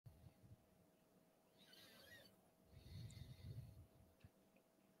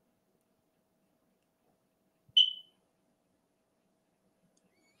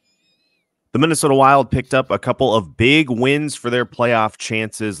The Minnesota Wild picked up a couple of big wins for their playoff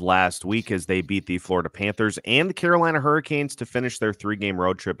chances last week as they beat the Florida Panthers and the Carolina Hurricanes to finish their 3-game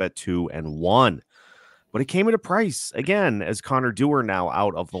road trip at 2-1. But it came at a price, again, as Connor Dewar now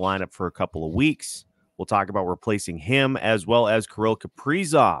out of the lineup for a couple of weeks. We'll talk about replacing him as well as Kirill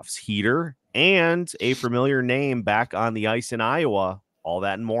Kaprizov's heater and a familiar name back on the ice in Iowa. All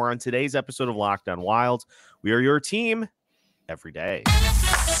that and more on today's episode of Locked On Wild. We are your team every day.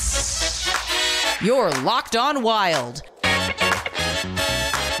 You're Locked On Wild,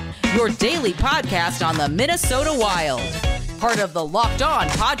 your daily podcast on the Minnesota Wild. Part of the Locked On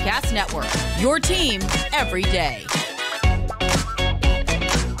Podcast Network, your team every day.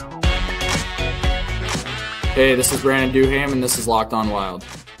 Hey, this is Brandon Duham, and this is Locked On Wild.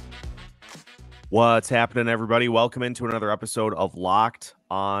 What's happening, everybody? Welcome into another episode of Locked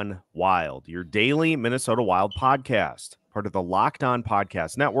On Wild, your daily Minnesota Wild podcast. Part of the Locked On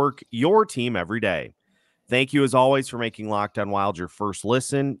Podcast Network, your team every day. Thank you, as always, for making Locked On Wild your first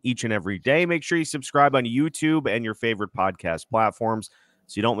listen each and every day. Make sure you subscribe on YouTube and your favorite podcast platforms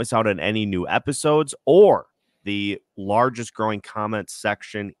so you don't miss out on any new episodes or the largest growing comments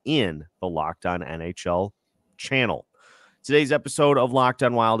section in the Locked On NHL channel. Today's episode of Locked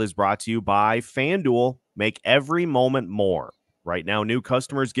On Wild is brought to you by FanDuel. Make every moment more. Right now, new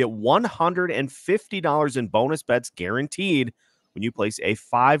customers get $150 in bonus bets guaranteed when you place a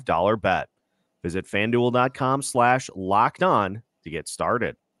 $5 bet. Visit FanDuel.com/LockedOn to get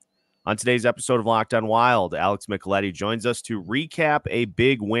started. On today's episode of Locked On Wild, Alex Micheletti joins us to recap a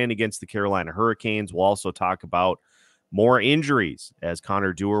big win against the Carolina Hurricanes. We'll also talk about more injuries as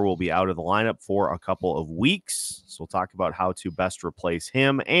Connor Dewar will be out of the lineup for a couple of weeks. So we'll talk about how to best replace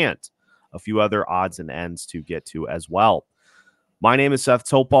him and a few other odds and ends to get to as well. My name is Seth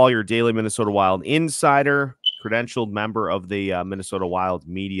Topal, your daily Minnesota Wild insider, credentialed member of the Minnesota Wild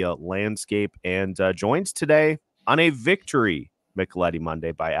media landscape, and joined today on a victory Micheletti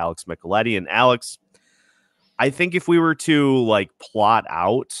Monday by Alex Micheletti. And Alex, I think if we were to plot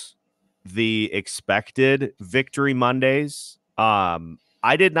out the expected victory Mondays, I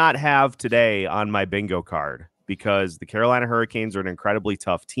did not have today on my bingo card because the Carolina Hurricanes are an incredibly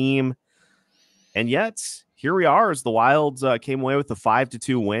tough team, and yet here we are as the Wild came away with a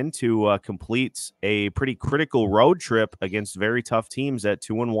 5-2 win to complete a pretty critical road trip against very tough teams at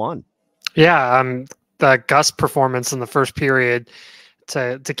 2-1. Yeah, the Gus performance in the first period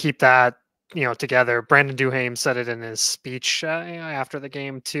to keep that together. Brandon Duham said it in his speech after the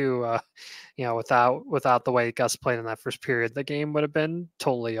game too. Without the way Gus played in that first period, the game would have been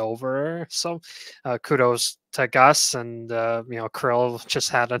totally over. So kudos to Gus, and Kirill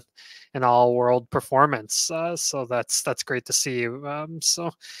just had an all-world performance. So that's great to see. So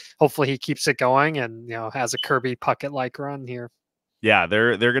hopefully he keeps it going and has a Kirby Puckett-like run here. Yeah,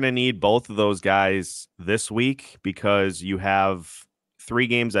 they're going to need both of those guys this week because you have 3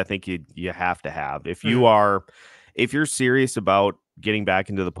 games I think you have to have. If you're serious about getting back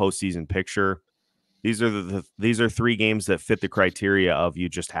into the postseason picture, these are 3 games that fit the criteria of you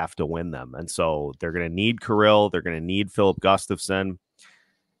just have to win them. And so they're going to need Kirill, they're going to need Filip Gustavsson,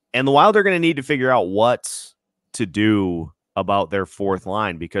 and the Wild are going to need to figure out what to do about their fourth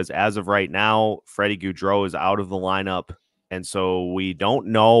line because as of right now, Freddy Gaudreau is out of the lineup, and so we don't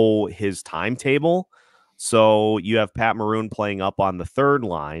know his timetable. So you have Pat Maroon playing up on the third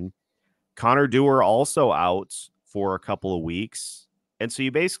line. Connor Dewar also out for a couple of weeks. And so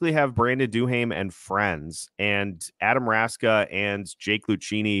you basically have Brandon Duham and friends. And Adam Raska and Jake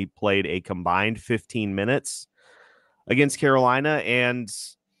Lucchini played a combined 15 minutes against Carolina. And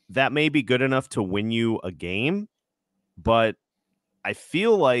that may be good enough to win you a game. But I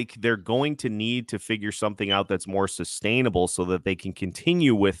feel like they're going to need to figure something out that's more sustainable so that they can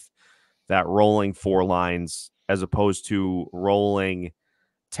continue with that rolling 4 lines as opposed to rolling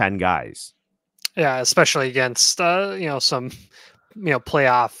 10 guys. Yeah, especially against some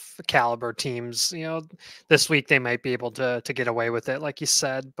playoff caliber tems. This week they might be able to get away with it, like you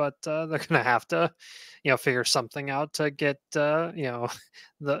said, but they're going to have to figure something out to get those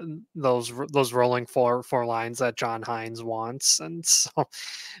rolling four lines that John Hines wants. And so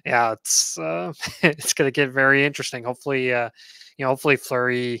yeah, it's it's going to get very interesting. Hopefully hopefully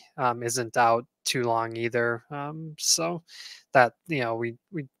Fleury isn't out too long either, so that we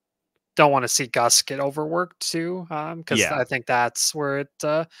don't want to see Gus get overworked too, because I think that's where it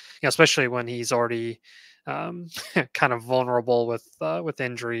especially when he's already kind of vulnerable with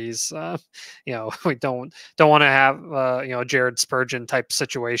injuries. We don't want to have Jared Spurgeon type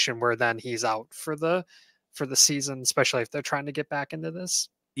situation where then he's out for the season, especially if they're trying to get back into this.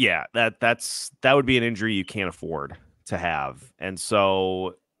 Yeah, that would be an injury you can't afford to have. And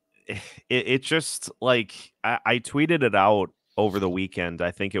so it just like I tweeted it out over the weekend.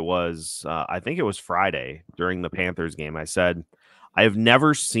 I think it was Friday during the Panthers game. I said, I have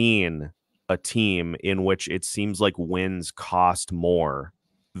never seen a team in which it seems like wins cost more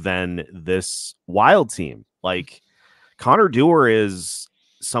than this Wild team. Like Connor Dewar is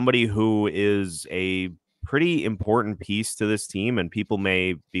somebody who is a pretty important piece to this team, and people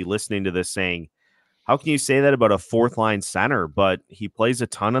may be listening to this saying, how can you say that about a fourth line center? But he plays a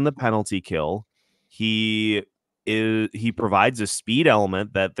ton on the penalty kill. He provides a speed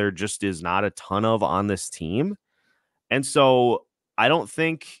element that there just is not a ton of on this team. And so I don't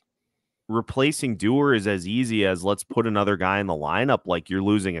think replacing Dewar is as easy as let's put another guy in the lineup. Like, you're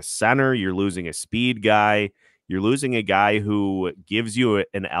losing a center, you're losing a speed guy, you're losing a guy who gives you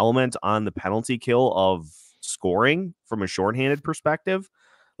an element on the penalty kill of scoring from a shorthanded perspective.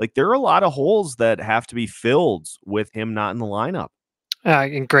 Like, there are a lot of holes that have to be filled with him not in the lineup.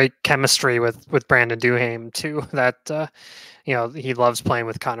 And great chemistry with Brandon Duhaime too. That he loves playing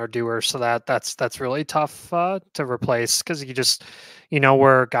with Connor Dewar, so that's really tough to replace, because you know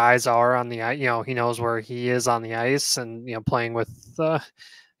where guys are on the ice. He knows where he is on the ice, and playing with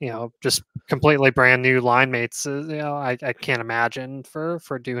just completely brand new line mates. I can't imagine for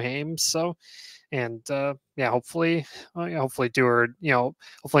Duhaime. So. And hopefully Dewar,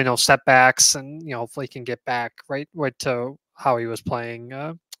 hopefully no setbacks, and hopefully he can get back right to how he was playing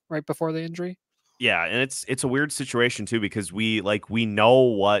right before the injury. Yeah, and it's a weird situation too, because we know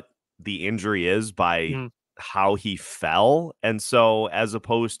what the injury is by how he fell, and so as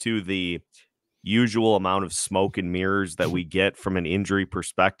opposed to the usual amount of smoke and mirrors that we get from an injury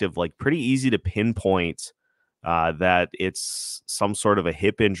perspective, like pretty easy to pinpoint that it's some sort of a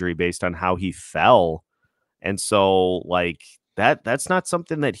hip injury based on how he fell. And so like that's not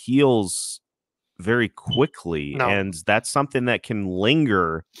something that heals very quickly. No. And that's something that can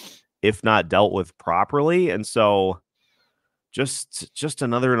linger if not dealt with properly. And so just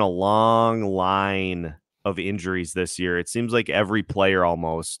another in a long line of injuries this year. It seems like every player,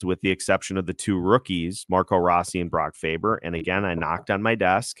 almost, with the exception of the two rookies, Marco Rossi and Brock Faber. And again, I knocked on my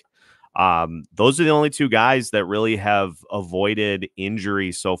desk. Those are the only two guys that really have avoided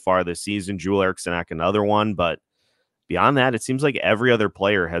injury so far this season. Joel Eriksson, another one, but beyond that, it seems like every other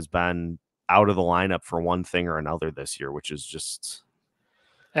player has been out of the lineup for one thing or another this year, which is just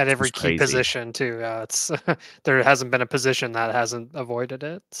at every key position too. It's there hasn't been a position that hasn't avoided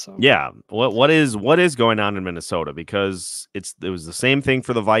it. So yeah, what is going on in Minnesota? Because it was the same thing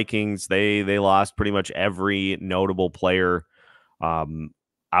for the Vikings. They lost pretty much every notable player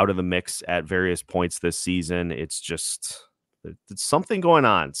out of the mix at various points this season. It's something going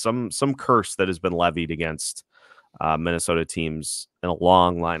on, some curse that has been levied against Minnesota teams in a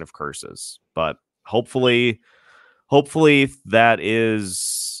long line of curses. But hopefully that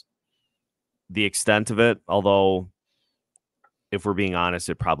is the extent of it. Although, if we're being honest,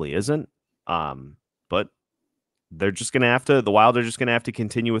 it probably isn't. But they're just going to have to, the Wild are just going to have to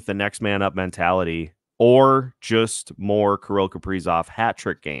continue with the next man up mentality, or just more Kirill Kaprizov hat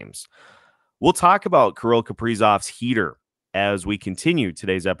trick games. We'll talk about Kirill Kaprizov's heater as we continue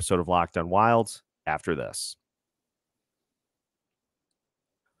today's episode of Locked on Wild after this.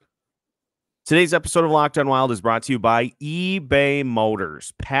 Today's episode of Locked on Wild is brought to you by eBay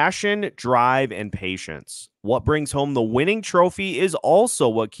Motors. Passion, drive, and patience. What brings home the winning trophy is also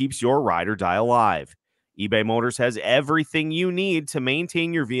what keeps your ride or die alive. eBay Motors has everything you need to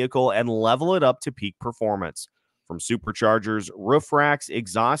maintain your vehicle and level it up to peak performance. From superchargers, roof racks,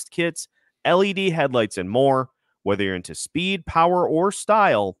 exhaust kits, LED headlights, and more. Whether you're into speed, power, or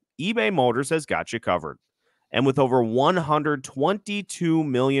style, eBay Motors has got you covered. And with over 122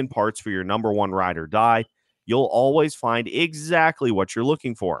 million parts for your number one ride or die, you'll always find exactly what you're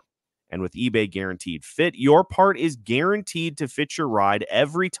looking for. And with eBay Guaranteed Fit, your part is guaranteed to fit your ride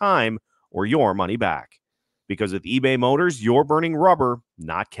every time, or your money back. Because with eBay Motors, you're burning rubber,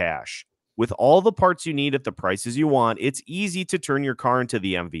 not cash. With all the parts you need at the prices you want, it's easy to turn your car into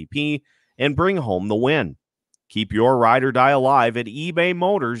the MVP and bring home the win. Keep your ride or die alive at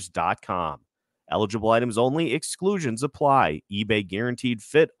ebaymotors.com. Eligible items only. Exclusions apply. eBay Guaranteed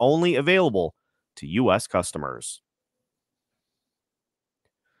Fit only available to U.S. customers.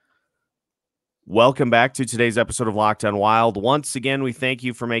 Welcome back to today's episode of Locked on Wild. Once again, we thank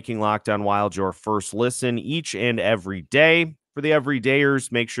you for making Locked on Wild your first listen each and every day. For the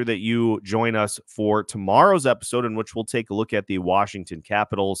everydayers, make sure that you join us for tomorrow's episode, in which we'll take a look at the Washington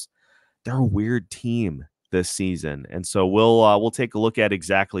Capitals. They're a weird team this season, and so we'll take a look at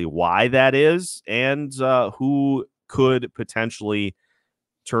exactly why that is, and who could potentially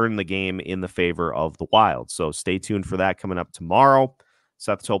turn the game in the favor of the Wild. So stay tuned for that coming up tomorrow.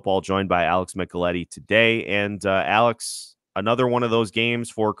 Seth Topol joined by Alex Micheletti today. And Alex, another one of those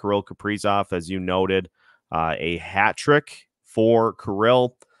games for Kirill Kaprizov, as you noted, a hat trick for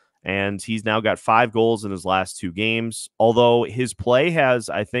Kirill. And he's now got 5 goals in his last 2 games. Although his play has,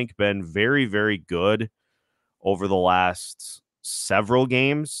 I think, been very, very good over the last several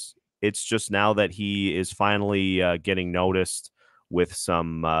games. It's just now that he is finally getting noticed with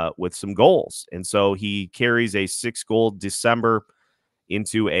some goals. And so he carries a 6-goal December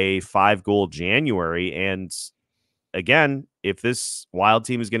into a 5-goal January. And again, if this Wild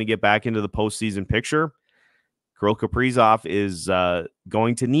team is going to get back into the postseason picture, Kirill Kaprizov is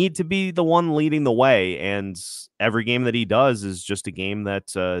going to need to be the one leading the way. And every game that he does is just a game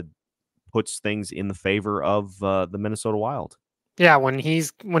that puts things in the favor of the Minnesota Wild. Yeah, when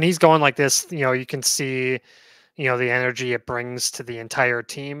he's going like this, you can see, the energy it brings to the entire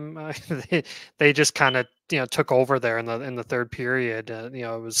team. They just kind of took over there in the third period.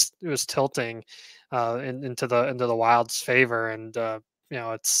 It was tilting into the Wild's favor, and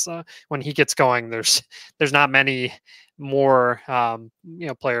it's when he gets going, there's not many more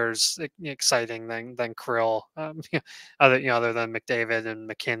players exciting than Kirill, other than McDavid and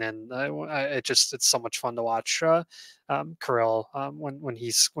McKinnon. It's so much fun to watch Kirill when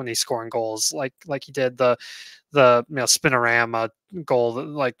he's scoring goals like he did the spinorama goal,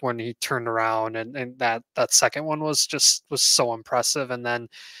 like when he turned around, and that second one was so impressive. And then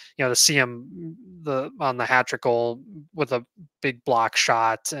to see him on the hat trick goal with a big block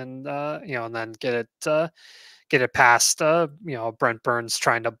shot, and and then get it past Brent Burns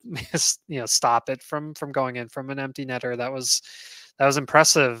trying to stop it from going in from an empty netter. That was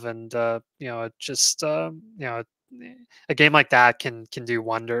impressive. And it just a game like that can do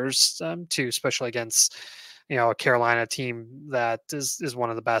wonders too, especially against a Carolina team that is one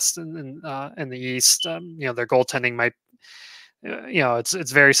of the best in the East. Their goaltending might,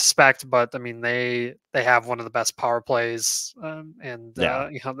 it's very suspect, but I mean they have one of the best power plays, and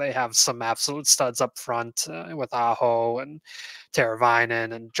they have some absolute studs up front with Aho and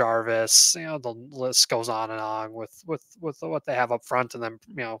Teravainen and Jarvis. The list goes on and on with what they have up front, and then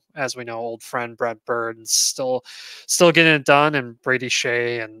as we know, old friend Brent Burns still getting it done, and Brady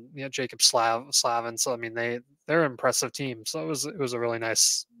Shea and Jacob Slavin. So I mean they're an impressive team. So it was a really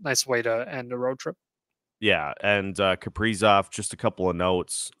nice way to end a road trip. Yeah, and Kaprizov, just a couple of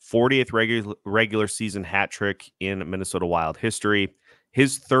notes. 40th regular season hat trick in Minnesota Wild history.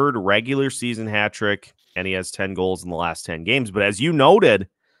 His 3rd regular season hat trick, and he has 10 goals in the last 10 games. But as you noted,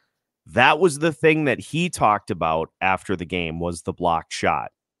 that was the thing that he talked about after the game, was the blocked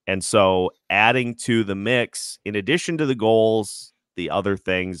shot. And so adding to the mix, in addition to the goals, the other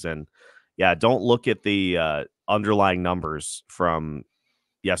things. And yeah, don't look at the underlying numbers from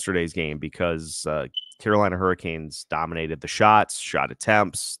yesterday's game, because Carolina Hurricanes dominated the shots, shot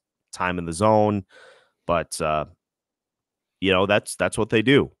attempts, time in the zone, but that's what they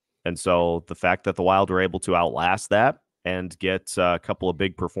do. And so the fact that the Wild were able to outlast that and get a couple of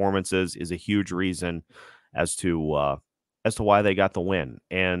big performances is a huge reason as to why they got the win.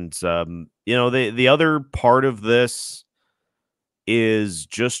 And the other part of this is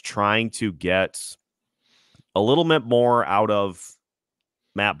just trying to get a little bit more out of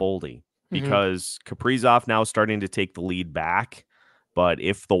Matt Boldy, because Kaprizov now is starting to take the lead back. But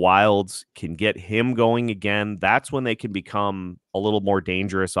if the Wilds can get him going again, that's when they can become a little more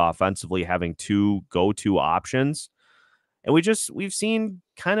dangerous offensively, having 2 go-to options. And we've seen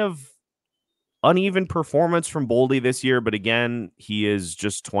kind of uneven performance from Boldy this year, but again, he is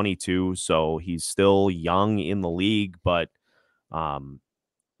just 22, so he's still young in the league, but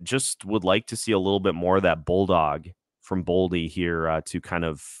just would like to see a little bit more of that bulldog from Boldy here to kind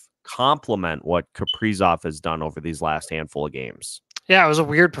of complement what Kaprizov has done over these last handful of games. Yeah, it was a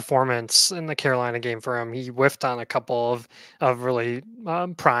weird performance in the Carolina game for him. He whiffed on a couple of really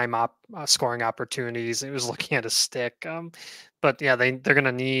prime scoring opportunities. He was looking at a stick, but yeah, they're going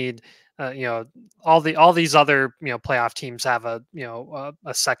to need all these other playoff teams have a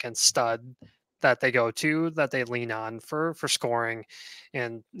second stud that they go to, that they lean on for scoring.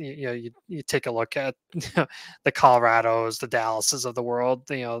 And you take a look at the Colorados, the Dallases of the world.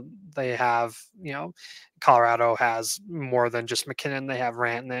 They have Colorado has more than just McKinnon. They have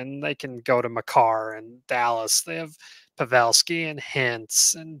Rantanen. They can go to Makar, and Dallas, they have Pavelski and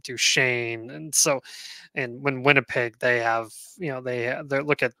Hintz and Duchesne. And so, and when Winnipeg, they have they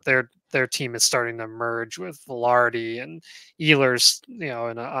look at their team is starting to merge with Velarde and Ehlers,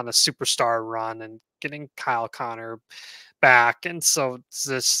 on a superstar run, and getting Kyle Connor back. And so it's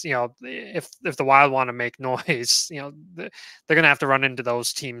this, if the Wild want to make noise, they're going to have to run into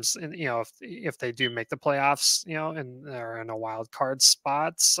those teams, and if they do make the playoffs, and they're in a wild card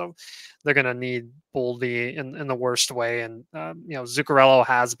spot, so they're going to need Boldy in the worst way. And Zuccarello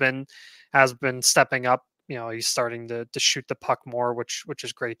has been stepping up. He's starting to shoot the puck more, which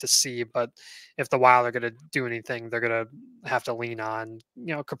is great to see. But if the Wild are going to do anything, they're going to have to lean on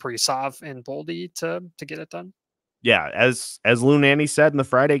Kaprizov and Boldy to get it done. Yeah, as Lou Nanne said in the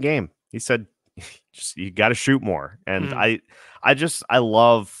Friday game, he said, "Just you got to shoot more." And I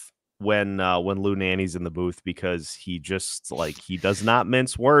love when Lou Nanne's in the booth, because he just he does not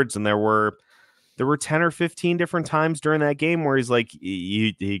mince words. And there were 10 or 15 different times during that game where he's like,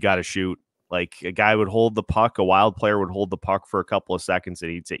 "You got to shoot." Like, a guy would hold the puck, a Wild player would hold the puck for a couple of seconds,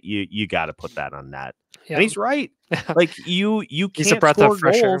 and he'd say, "You got to put that on net." Yeah. And he's right. Like, you can't He's a breath score of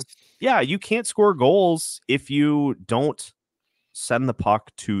fresh air. goals. Yeah, you can't score goals if you don't send the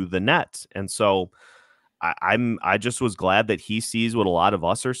puck to the net. And so I just was glad that he sees what a lot of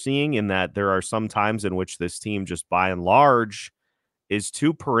us are seeing, in that there are some times in which this team, just by and large, is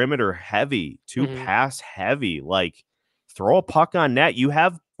too perimeter heavy, too pass heavy. Like, throw a puck on net. You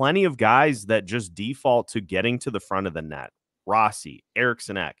have plenty of guys that just default to getting to the front of the net. Rossi,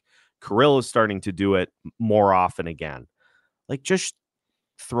 Eriksson Ek, Kirill is starting to do it more often again. Like, just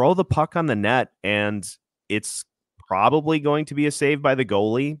throw the puck on the net, and it's probably going to be a save by the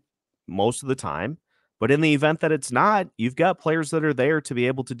goalie most of the time. But in the event that it's not, you've got players that are there to be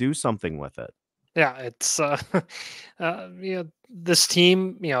able to do something with it. Yeah, it's this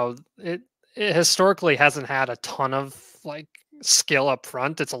team, it historically hasn't had a ton of skill up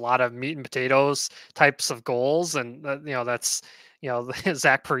front. It's a lot of meat and potatoes types of goals, and that's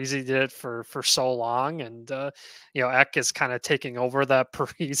Zach Parise did it for so long, and Ek is kind of taking over that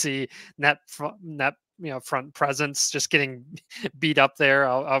Parise net front presence, just getting beat up there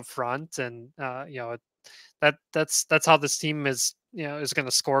out front, and that's how this team is going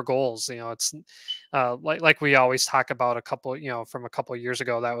to score goals. It's like we always talk about from a couple of years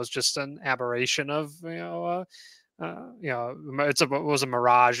ago, that was just an aberration of it was a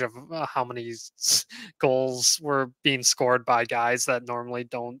mirage of how many goals were being scored by guys that normally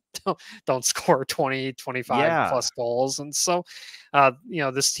don't score 20, 25 plus goals. And so,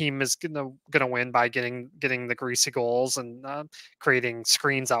 this team is gonna win by getting the greasy goals and creating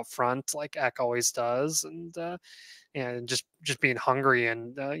screens out front like Ek always does, and just being hungry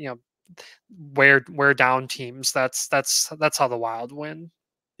and wear down teams. That's how the Wild win.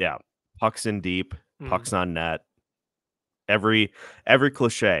 Yeah, pucks in deep, pucks on net. Every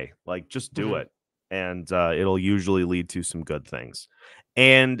cliche, just do it, and it'll usually lead to some good things.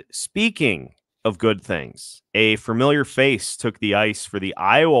 And speaking of good things, a familiar face took the ice for the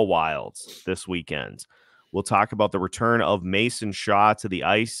Iowa Wilds this weekend. We'll talk about the return of Mason Shaw to the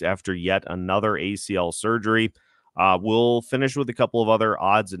ice after yet another ACL surgery. We'll finish with a couple of other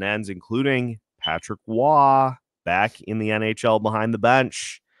odds and ends, including Patrick Waugh back in the NHL behind the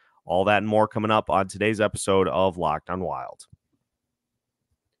bench. All that and more coming up on today's episode of Locked on Wild.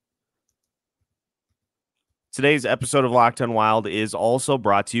 Today's episode of Locked on Wild is also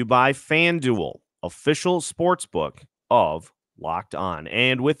brought to you by FanDuel, official sportsbook of Locked On.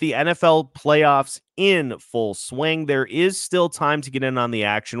 And with the NFL playoffs in full swing, there is still time to get in on the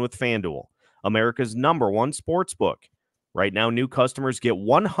action with FanDuel, America's #1 sportsbook. Right now, new customers get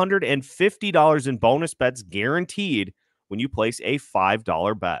 $150 in bonus bets guaranteed when you place a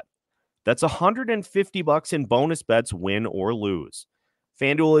 $5 bet. That's $150 in bonus bets, win or lose.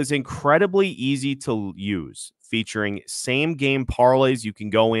 FanDuel is incredibly easy to use, featuring same-game parlays. You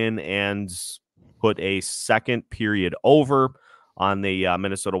can go in and put a second period over on the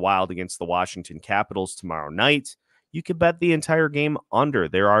Minnesota Wild against the Washington Capitals tomorrow night. You can bet the entire game under.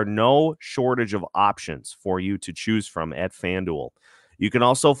 There are no shortage of options for you to choose from at FanDuel. You can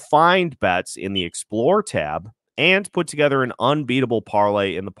also find bets in the Explore tab and put together an unbeatable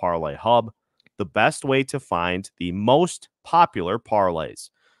parlay in the Parlay Hub, the best way to find the most popular parlays.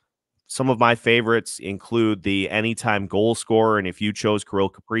 Some of my favorites include the anytime goal scorer, and if you chose Kirill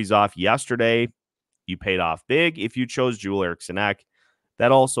Kaprizov yesterday, you paid off big. If you chose Joel Eriksson Ek,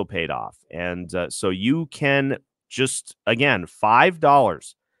 that also paid off. And so you can just, again,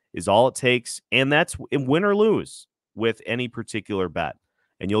 $5 is all it takes, and that's win or lose with any particular bet.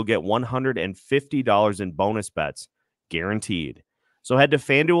 And you'll get $150 in bonus bets guaranteed. So head to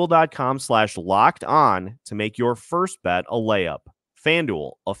FanDuel.com/locked-on to make your first bet a layup.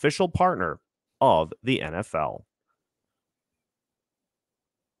 FanDuel, official partner of the NFL.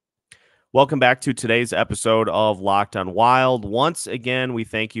 Welcome back to today's episode of Locked on Wild. Once again, we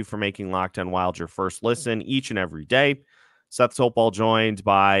thank you for making Locked on Wild your first listen each and every day. Seth Topal joined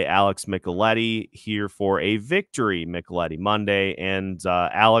by Alex Micheletti here for a Victory Micheletti Monday. And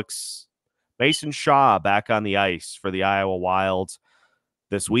Alex, Mason Shaw back on the ice for the Iowa Wild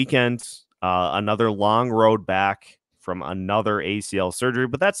this weekend. Another long road back from another ACL surgery,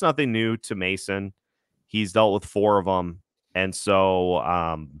 but that's nothing new to Mason. He's dealt with 4 of them. And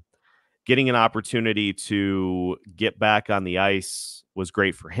so getting an opportunity to get back on the ice was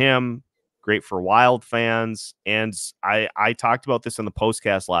great for him, great for Wild fans. And I talked about this in the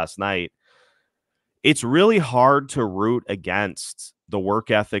postcast last night. It's really hard to root against the work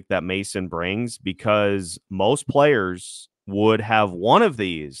ethic that Mason brings, because most players would have one of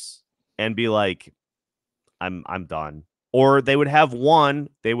these and be like, I'm done. Or they would have one,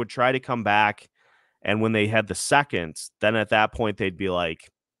 they would try to come back, and when they had the second, then at that point they'd be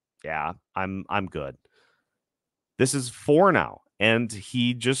like, yeah, I'm good. This is 4 now. And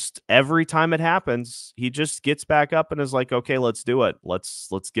he just, every time it happens, he just gets back up and is like, okay, let's do it. Let's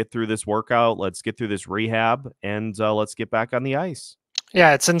get through this workout. Let's get through this rehab, and let's get back on the ice.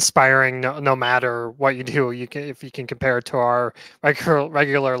 Yeah, it's inspiring. No matter what you do, you can, if you can compare it to our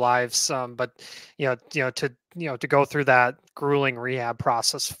regular lives. But to go through that grueling rehab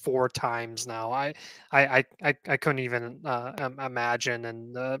process 4 times now, I couldn't even imagine.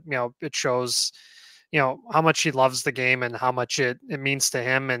 And it shows how much he loves the game and how much it means to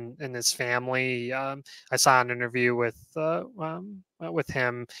him and his family. I saw an interview with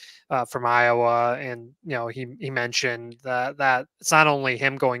him from Iowa, and he mentioned that it's not only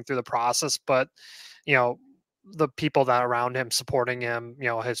him going through the process, but the people that are around him supporting him,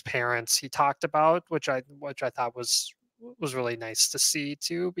 his parents he talked about, which I thought was really nice to see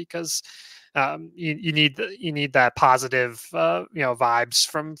too, because you need that positive vibes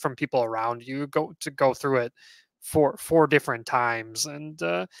from people around you to go through it 4 different times. And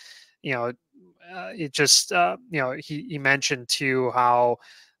it just he mentioned too how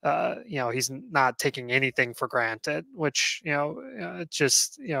he's not taking anything for granted, which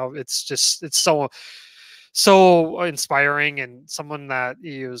it's so inspiring, and someone that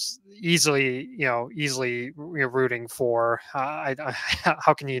he was easily rooting for.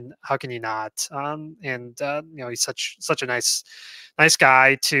 How can you not? He's such a nice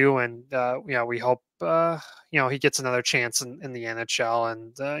guy too, and we hope he gets another chance in the NHL,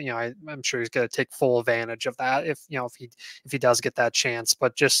 and I'm sure he's going to take full advantage of that if he does get that chance.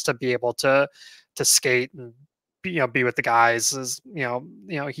 But just to be able to skate and be with the guys is,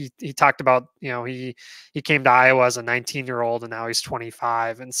 he talked about, he came to Iowa as a 19-year-old, and now he's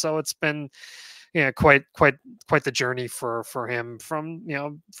 25. And so it's been, quite the journey for him from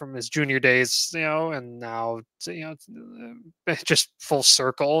his junior days, and now to, just full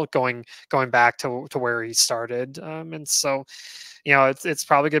circle going back to where he started. And so, it's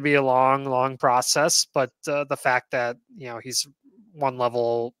probably going to be a long process, but the fact that, he's one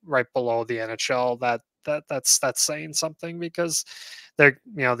level right below the NHL, that's saying something, because they're,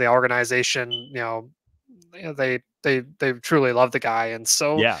 the organization, they truly love the guy, and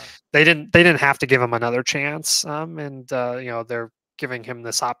so Yeah. they didn't have to give him another chance, and they're giving him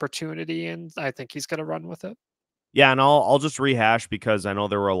this opportunity, and I think he's going to run with it. Yeah, and I'll just rehash, because I know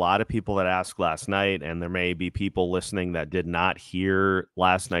there were a lot of people that asked last night, and there may be people listening that did not hear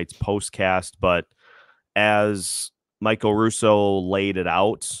last night's postcast, but as Michael Russo laid it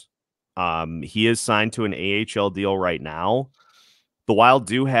out, he is signed to an AHL deal right now. The Wild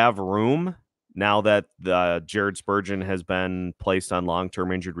do have room now that Jared Spurgeon has been placed on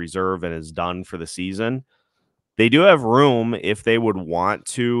long-term injured reserve and is done for the season. They do have room if they would want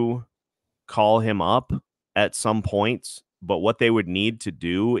to call him up at some point, but what they would need to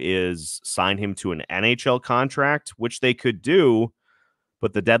do is sign him to an NHL contract, which they could do,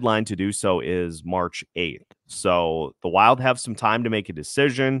 but the deadline to do so is March 8th. So the Wild have some time to make a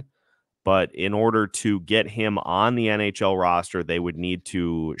decision, but in order to get him on the NHL roster, they would need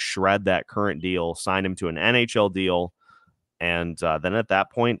to shred that current deal, sign him to an NHL deal, and then at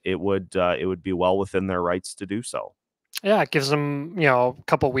that point, it would be well within their rights to do so. Yeah, it gives him, a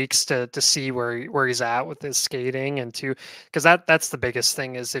couple weeks to see where he's at with his skating, and because that's the biggest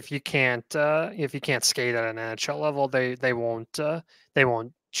thing is if you can't skate at an NHL level, they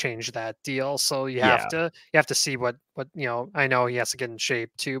won't change that deal. So you have to see what I know he has to get in shape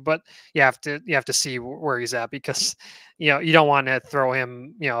too, but you have to see where he's at, because you don't want to throw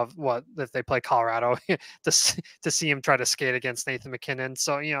him, what if they play Colorado to see him try to skate against Nathan MacKinnon.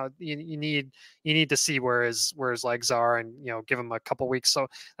 So you need to see where his legs are, and give him a couple weeks. So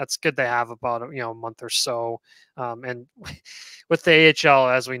that's good to have about a month or so. And with the AHL,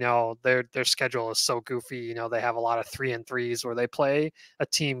 as we know, their schedule is so goofy. They have a lot of 3-and-3s where they play a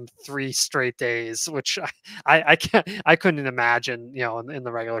team 3 straight days, which I I couldn't imagine, in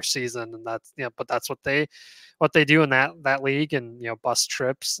the regular season, and that's, but that's what they do in that league, and bus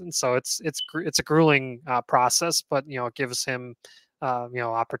trips, and so it's a grueling process, but it gives him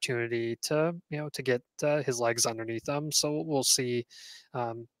opportunity to get his legs underneath him. So we'll see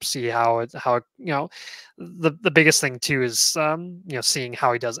how the biggest thing too is seeing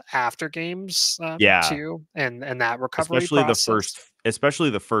how he does after games Yeah, too, and that recovery especially process.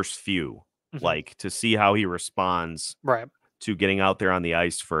 the first few, like to see how he responds Right. to getting out there on the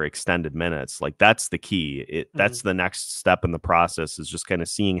ice for extended minutes. Like that's the key. That's the next step in the process, is just kind of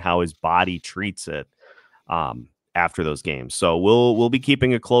seeing how his body treats it after those games. So we'll be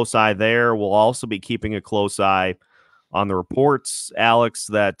keeping a close eye there. We'll also be keeping a close eye on the reports, Alex,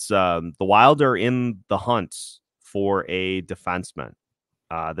 that the Wild are in the hunt for a defenseman.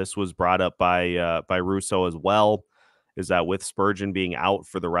 This was brought up by Russo as well, is that with Spurgeon being out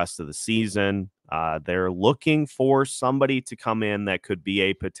for the rest of the season, they're looking for somebody to come in that could be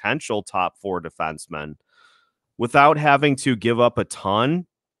a potential top 4 defenseman without having to give up a ton.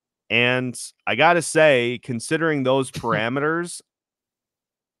 And I got to say, considering those parameters,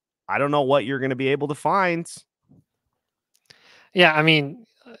 I don't know what you're going to be able to find. Yeah, I mean,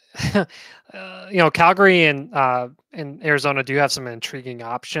 Calgary and Arizona do have some intriguing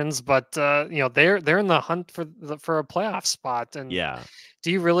options, but they're in the hunt for a playoff spot. And Yeah, do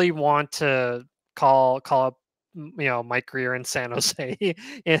you really want to call up Mike Greer in San Jose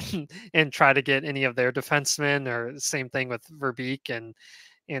and try to get any of their defensemen, or same thing with Verbeek and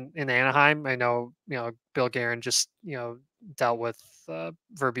in Anaheim? I know Bill Guerin just dealt with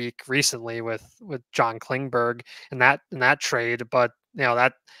Verbeek recently with John Klingberg in that trade, but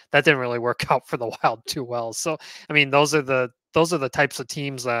that didn't really work out for the Wild too well. So I mean, those are the types of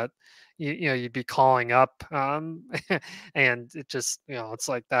teams that you'd be calling up, and it just it's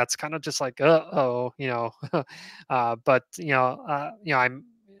like, that's kind of just like but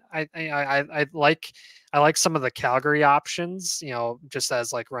I like some of the Calgary options, just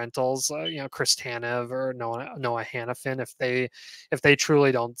as like rentals, Chris Tanev or Noah Hannafin, if they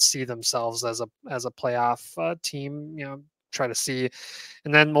truly don't see themselves as a playoff team, try to see.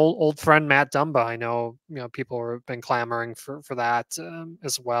 And then old friend Matt Dumba, I know people have been clamoring for that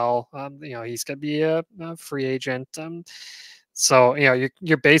as well. He's going to be a free agent. So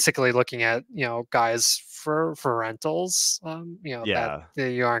you're basically looking at guys for rentals. That yeah.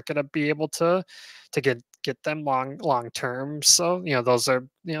 you aren't going to be able to get them long term. So those are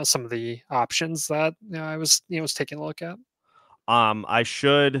some of the options that I was taking a look at.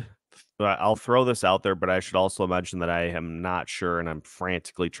 I'll throw this out there, but I should also mention that I am not sure, and I'm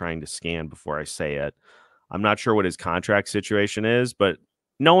frantically trying to scan before I say it. I'm not sure what his contract situation is, but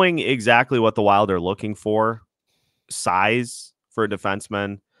knowing exactly what the Wild are looking for, size for a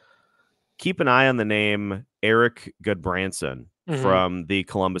defenseman, keep an eye on the name Eric Goodbranson from the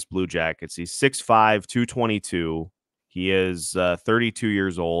Columbus Blue Jackets. He's 6'5", 222. He is 32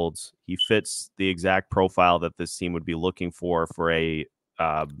 years old. He fits the exact profile that this team would be looking for a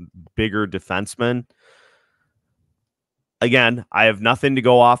bigger defenseman. Again, I have nothing to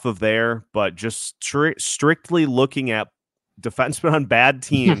go off of there, but just strictly looking at defensemen on bad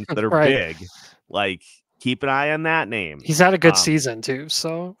teams that are Right. big, like, keep an eye on that name. He's had a good season too.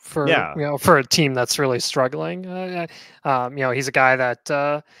 So Yeah. for a team that's really struggling, he's a guy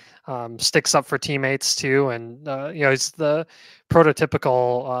that sticks up for teammates too, and he's the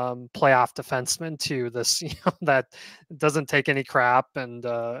prototypical playoff defenseman too. This that doesn't take any crap, and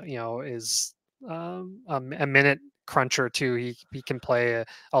is a minute cruncher too. He can play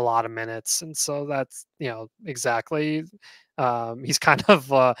a lot of minutes, and so that's exactly. He's kind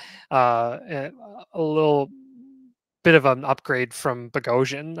of a little bit of an upgrade from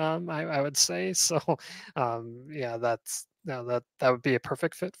Bogosian, I would say. So that would be a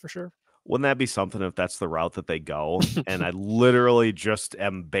perfect fit for sure. Wouldn't that be something if that's the route that they go? And I literally just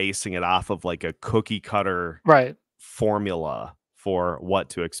am basing it off of like a cookie cutter Right. formula for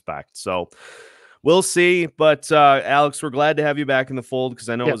what to expect. So we'll see. But Alex, we're glad to have you back in the fold, because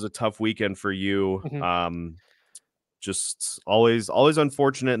I know it was a tough weekend for you. Just always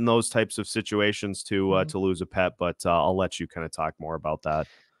unfortunate in those types of situations to lose a pet, but I'll let you kind of talk more about that.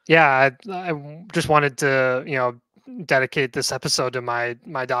 Yeah, I just wanted to dedicate this episode to my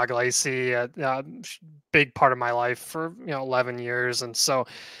dog Lacey, big part of my life for 11 years, and so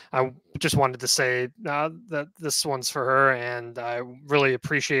I just wanted to say that this one's for her, and I really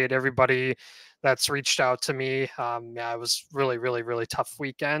appreciate everybody that's reached out to me. It was really tough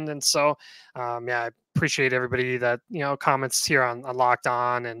weekend, and so I appreciate everybody that comments here on Locked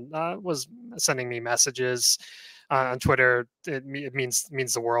On, and was sending me messages. on Twitter, it means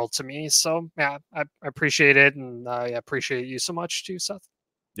the world to me. So yeah, I appreciate it, and I appreciate you so much too, Seth.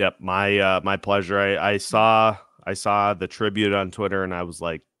 Yep, my pleasure. I saw the tribute on Twitter, and I was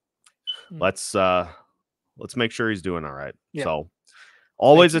like, let's make sure he's doing all right. Yeah. So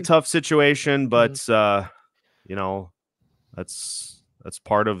always a tough situation, but you know, that's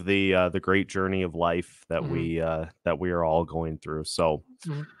part of the great journey of life that we are all going through. So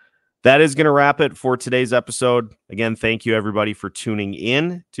that is going to wrap it for today's episode. Again, thank you everybody for tuning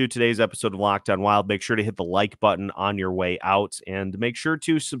in to today's episode of Locked On Wild. Make sure to hit the like button on your way out, and make sure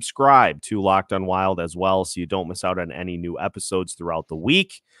to subscribe to Locked On Wild as well, so you don't miss out on any new episodes throughout the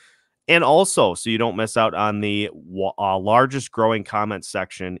week. And also, so you don't miss out on the largest growing comment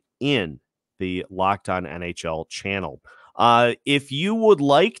section in the Locked On NHL channel. If you would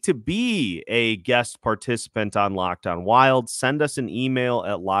like to be a guest participant on Locked On Wild, send us an email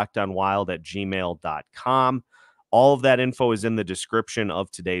at lockedonwild@gmail.com. All of that info is in the description of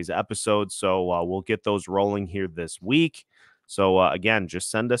today's episode, so we'll get those rolling here this week. So again,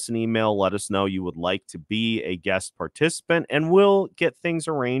 just send us an email. Let us know you would like to be a guest participant, and we'll get things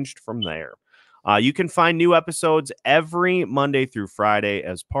arranged from there. You can find new episodes every Monday through Friday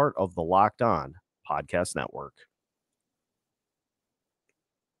as part of the Locked On Podcast Network.